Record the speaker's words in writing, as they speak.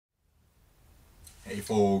Hey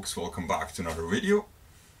folks, welcome back to another video.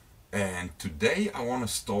 And today I want to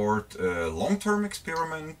start a long-term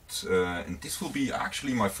experiment, and this will be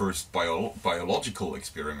actually my first biological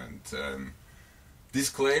experiment.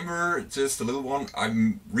 Disclaimer, just a little one,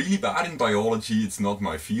 I'm really bad in biology, it's not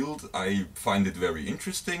my field. I find it very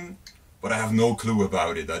interesting, but I have no clue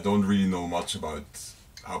about it. I don't really know much about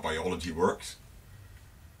how biology works.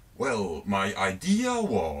 Well, my idea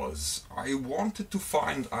was, I wanted to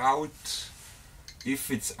find out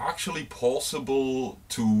if it's actually possible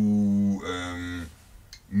to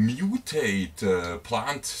mutate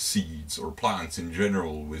plant seeds or plants in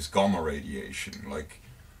general with gamma radiation. Like,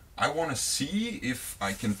 I want to see if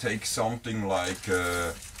I can take something like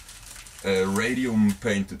a radium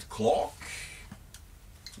painted clock,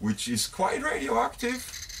 which is quite radioactive.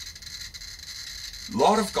 A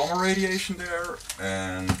lot of gamma radiation there,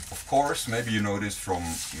 and of course, maybe you noticed from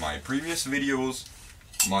my previous videos,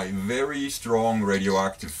 my very strong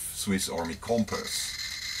radioactive Swiss Army compass.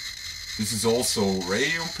 This is also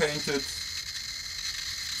radium painted,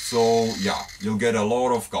 so yeah, you'll get a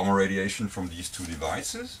lot of gamma radiation from these two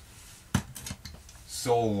devices.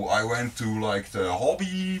 So I went to like the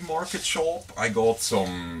hobby market shop, I got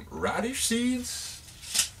some radish seeds,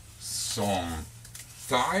 some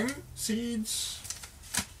thyme seeds,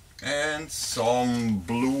 and some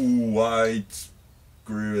blue, white,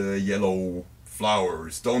 yellow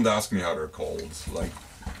flowers. Don't ask me how they're called. Like,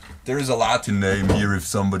 there is a Latin name here if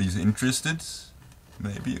somebody's interested.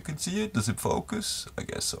 Maybe you can see it. Does it focus? I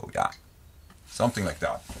guess so, yeah. Something like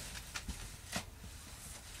that.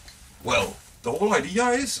 Well, the whole idea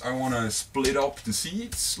is I want to split up the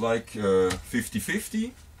seeds like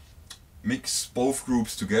 50-50, mix both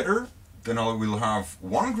groups together. Then I will have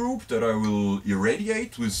one group that I will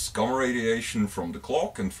irradiate with gamma radiation from the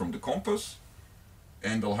clock and from the compass.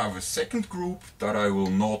 And I'll have a second group that I will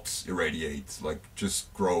not irradiate, like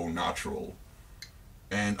just grow natural.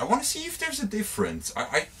 And I want to see if there's a difference.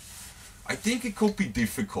 I think it could be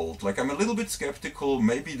difficult. Like, I'm a little bit skeptical.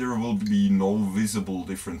 Maybe there will be no visible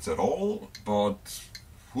difference at all, but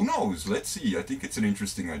who knows? Let's see. I think it's an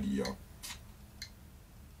interesting idea.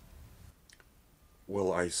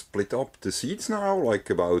 Well, I split up the seeds now, like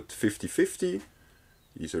about 50-50.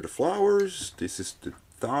 These are the flowers, this is the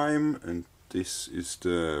thyme, and this is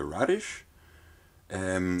the radish.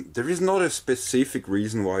 There is not a specific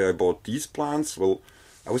reason why I bought these plants. Well,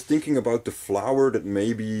 I was thinking about the flower, that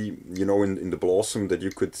maybe, you know, in the blossom, that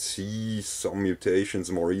you could see some mutations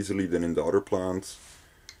more easily than in the other plants.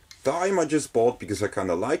 Thyme I just bought because I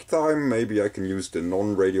kind of like thyme. Maybe I can use the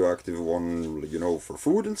non-radioactive one, you know, for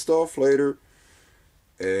food and stuff later.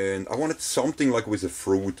 And I wanted something like with a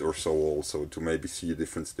fruit or so also, to maybe see a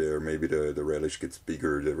difference there. Maybe the relish gets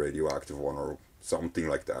bigger, the radioactive one, or something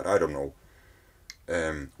like that. I don't know.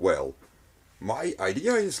 Well, my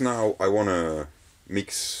idea is now I want to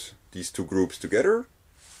mix these two groups together,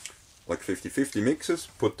 like 50-50 mixes,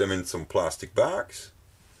 put them in some plastic bags,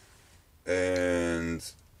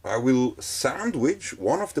 and I will sandwich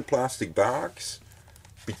one of the plastic bags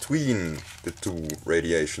between the two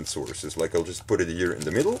radiation sources. Like, I'll just put it here in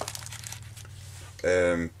the middle,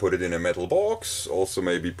 put it in a metal box, also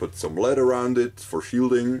maybe put some lead around it for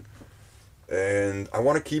shielding, and I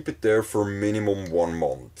want to keep it there for minimum 1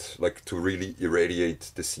 month, like to really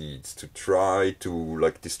irradiate the seeds, to try to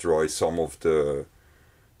like destroy some of the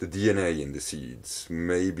DNA in the seeds.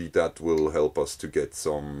 Maybe that will help us to get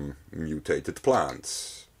some mutated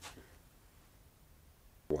plants.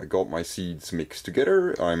 I got my seeds mixed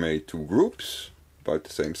together. I made two groups, about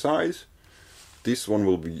the same size. This one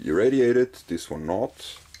will be irradiated, this one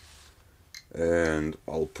not. And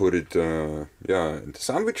I'll put it in the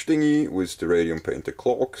sandwich thingy with the radium painted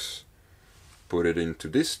clocks. Put it into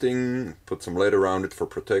this thing, put some lead around it for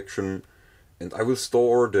protection. And I will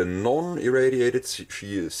store the non-irradiated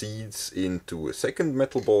seeds into a second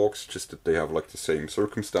metal box, just that they have like the same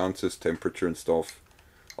circumstances, temperature and stuff.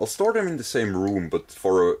 I'll store them in the same room, but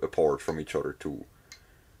far apart from each other too.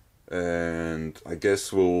 And I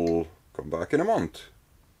guess we'll come back in a month.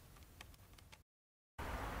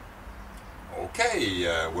 Okay,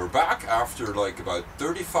 we're back after like about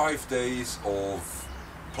 35 days of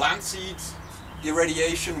plant seeds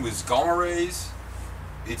irradiation with gamma rays.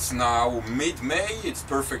 It's now mid-May, it's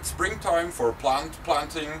perfect springtime for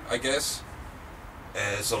planting, I guess.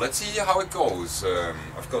 So let's see how it goes.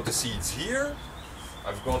 I've got the seeds here.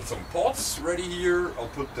 I've got some pots ready here. I'll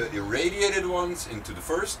put the irradiated ones into the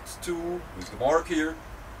first two with the mark here.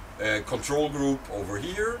 Control group over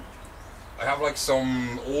here. I have like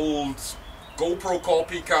some old GoPro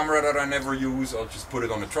copy camera that I never use. I'll just put it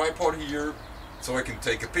on a tripod here so I can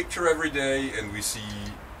take a picture every day, and we see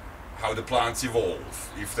how the plants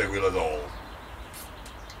evolve, if they will at all.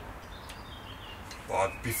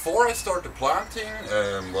 But before I start the planting,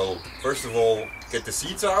 well, first of all, get the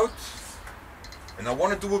seeds out. And I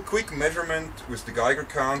want to do a quick measurement with the Geiger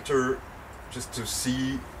counter just to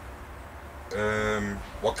see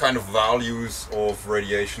what kind of values of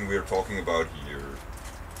radiation we are talking about here.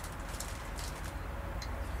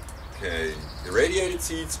 Okay, the irradiated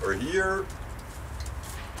seeds are here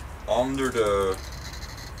under the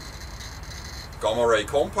gamma ray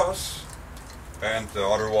compass, and the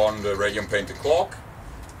other one the radium painted clock.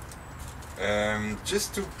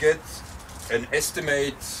 Just to get an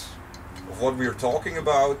estimate of what we are talking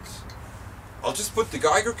about, I'll just put the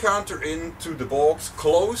Geiger counter into the box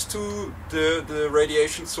close to the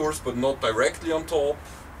radiation source, but not directly on top,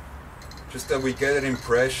 just that we get an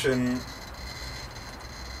impression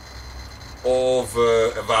of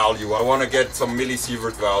a value. I want to get some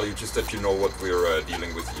millisievert value, just that you know what we're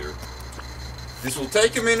dealing with here. This will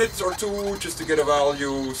take a minute or two just to get a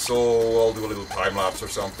value, so I'll do a little time lapse or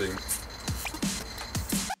something.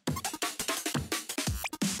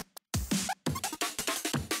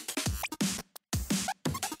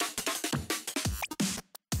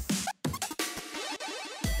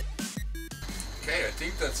 Okay, I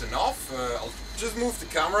think that's enough. I'll just move the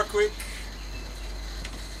camera quick.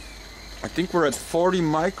 I think we're at 40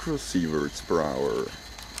 microsieverts per hour.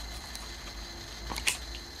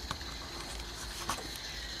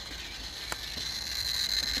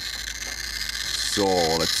 So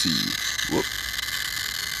let's see. Whoop.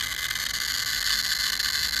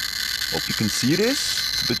 Hope you can see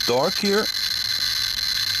this. It's a bit dark here.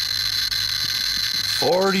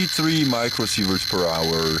 43 microsieverts per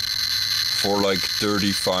hour for like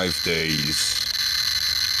 35 days.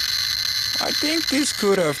 I think this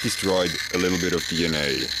could have destroyed a little bit of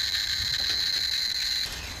DNA.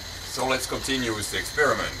 So let's continue with the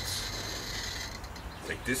experiment.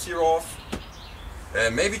 Take this here off.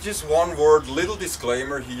 Maybe just one word, little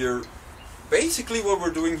disclaimer here. Basically what we're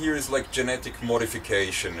doing here is like genetic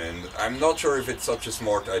modification, and I'm not sure if it's such a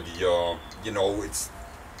smart idea. You know, it's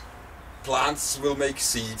plants will make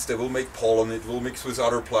seeds, they will make pollen, it will mix with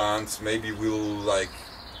other plants, maybe we'll like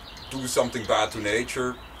do something bad to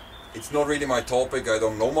nature. It's not really my topic, I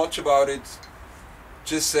don't know much about it.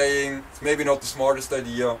 Just saying, it's maybe not the smartest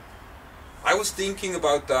idea. I was thinking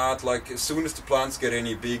about that, like as soon as the plants get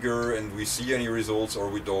any bigger and we see any results or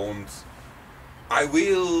we don't, I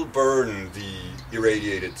will burn the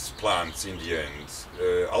irradiated plants in the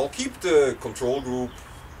end. I'll keep the control group,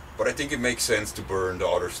 but I think it makes sense to burn the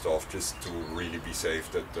other stuff just to really be safe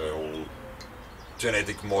that the whole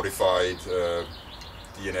genetic modified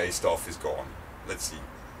DNA stuff is gone. Let's see.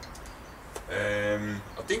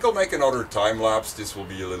 I think I'll make another time lapse. This will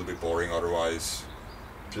be a little bit boring otherwise.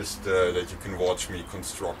 Just that you can watch me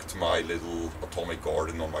construct my little atomic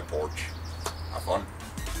garden on my porch. Have fun.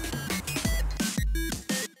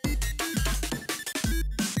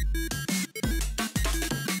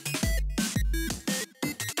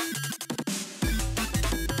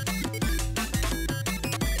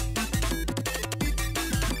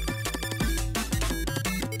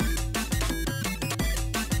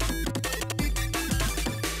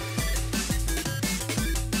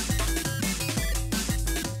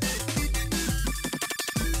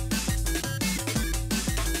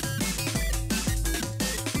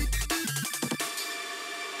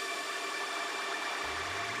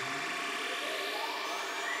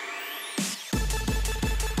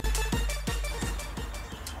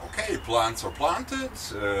 Plants are planted,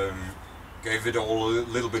 gave it all a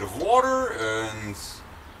little bit of water, and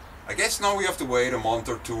I guess now we have to wait a month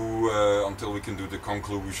or two until we can do the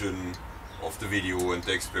conclusion of the video and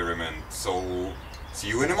the experiment. So see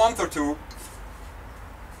you in a month or two.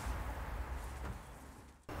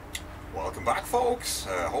 Welcome back, folks.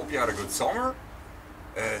 Hope you had a good summer.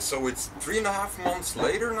 So it's 3.5 months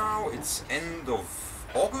later now. It's end of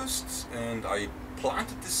August and I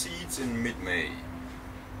planted the seeds in mid-May.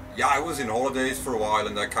 Yeah, I was in holidays for a while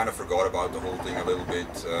and I kind of forgot about the whole thing a little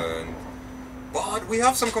bit. But we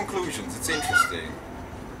have some conclusions, it's interesting.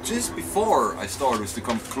 Just before I start with the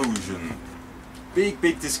conclusion,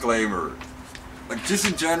 big disclaimer. Like, just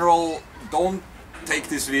in general, don't take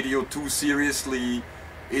this video too seriously.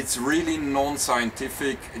 It's really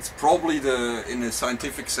non-scientific. It's probably in a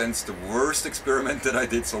scientific sense, the worst experiment that I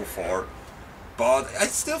did so far. But I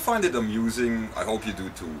still find it amusing. I hope you do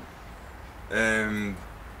too.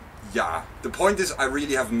 Yeah, the point is I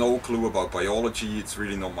really have no clue about biology. It's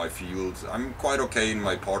really not my field. I'm quite okay in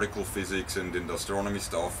my particle physics and in the astronomy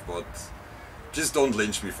stuff, but just don't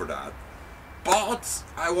lynch me for that. But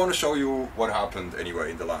I want to show you what happened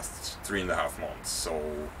anyway in the last 3.5 months. So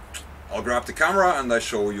I'll grab the camera and I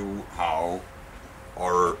show you how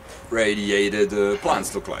our radiated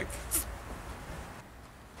plants look like.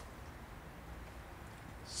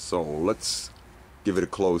 So let's give it a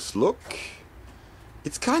close look.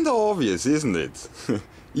 It's kind of obvious, isn't it?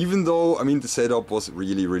 Even though, I mean, the setup was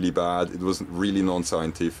really bad, it was really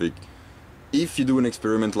non-scientific. If you do an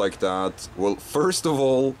experiment like that, well, first of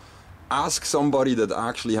all, ask somebody that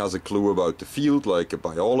actually has a clue about the field, like a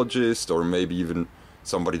biologist, or maybe even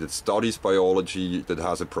somebody that studies biology, that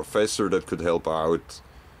has a professor that could help out.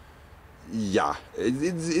 Yeah,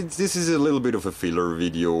 this is a little bit of a filler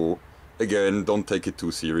video. Again, don't take it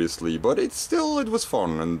too seriously, but it was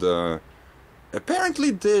fun, and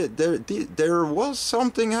apparently there was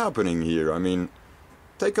something happening here. I mean,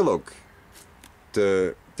 take a look.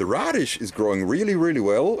 The radish is growing really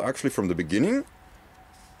well, actually, from the beginning.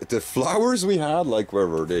 The flowers we had, like, where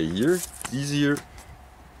were they? Here? These here?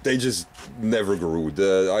 They just never grew.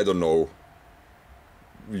 I don't know.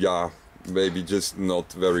 Yeah, maybe just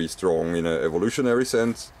not very strong in an evolutionary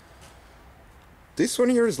sense. This one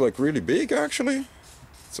here is like really big, actually.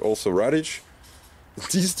 It's also radish.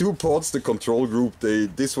 These two pots, the control group,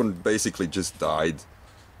 this one basically just died.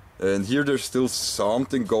 And here there's still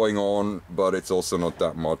something going on, but it's also not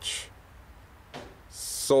that much.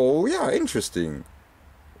 So yeah, interesting.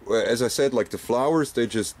 As I said, like the flowers, they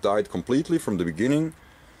just died completely from the beginning.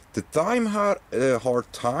 The thyme had a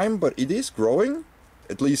hard time, but it is growing.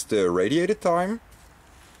 At least the radiated thyme.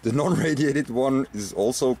 The non-radiated one is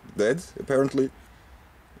also dead, apparently.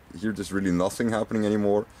 Here there's really nothing happening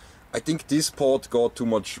anymore. I think this pot got too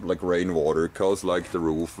much like rainwater, cause like the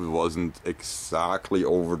roof wasn't exactly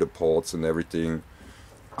over the pots and everything.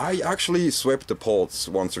 I actually swept the pots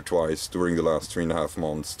once or twice during the last 3.5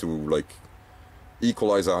 months to like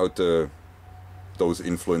equalize out those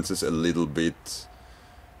influences a little bit.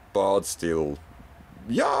 But still,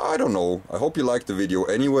 yeah, I don't know. I hope you liked the video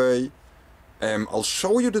anyway. I'll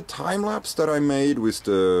show you the time-lapse that I made with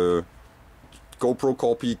the GoPro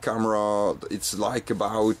copy camera. It's like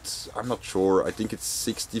about, I'm not sure, I think it's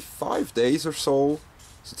 65 days or so.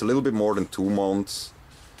 So it's a little bit more than 2 months.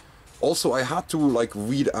 Also, I had to like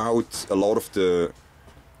weed out a lot of the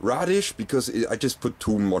radish because I just put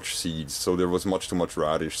too much seeds. So there was much too much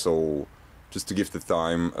radish. So just to give the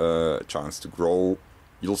thyme a chance to grow.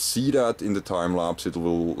 You'll see that in the time-lapse. It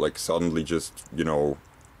will like suddenly just, you know,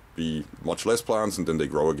 be much less plants and then they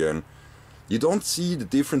grow again. You don't see the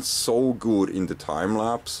difference so good in the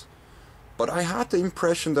time-lapse, but I had the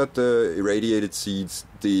impression that the irradiated seeds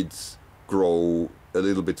did grow a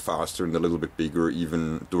little bit faster and a little bit bigger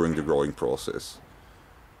even during the growing process.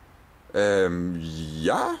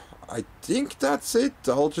 Yeah, I think that's it.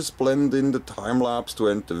 I'll just blend in the time-lapse to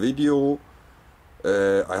end the video.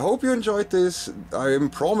 I hope you enjoyed this. I am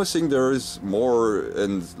promising there is more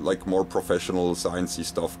and like more professional sciencey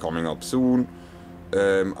stuff coming up soon.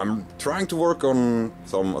 I'm trying to work on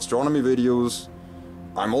some astronomy videos.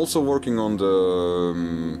 I'm also working on the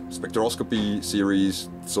spectroscopy series,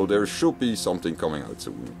 so there should be something coming out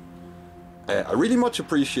soon. I really much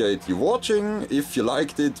appreciate you watching. If you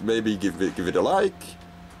liked it, maybe give it a like.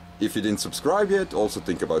 If you didn't subscribe yet, also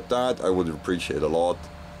think about that. I would appreciate a lot.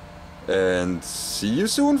 And see you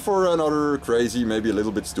soon for another crazy, maybe a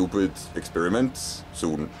little bit stupid experiment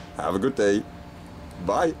soon. Have a good day.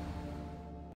 Bye.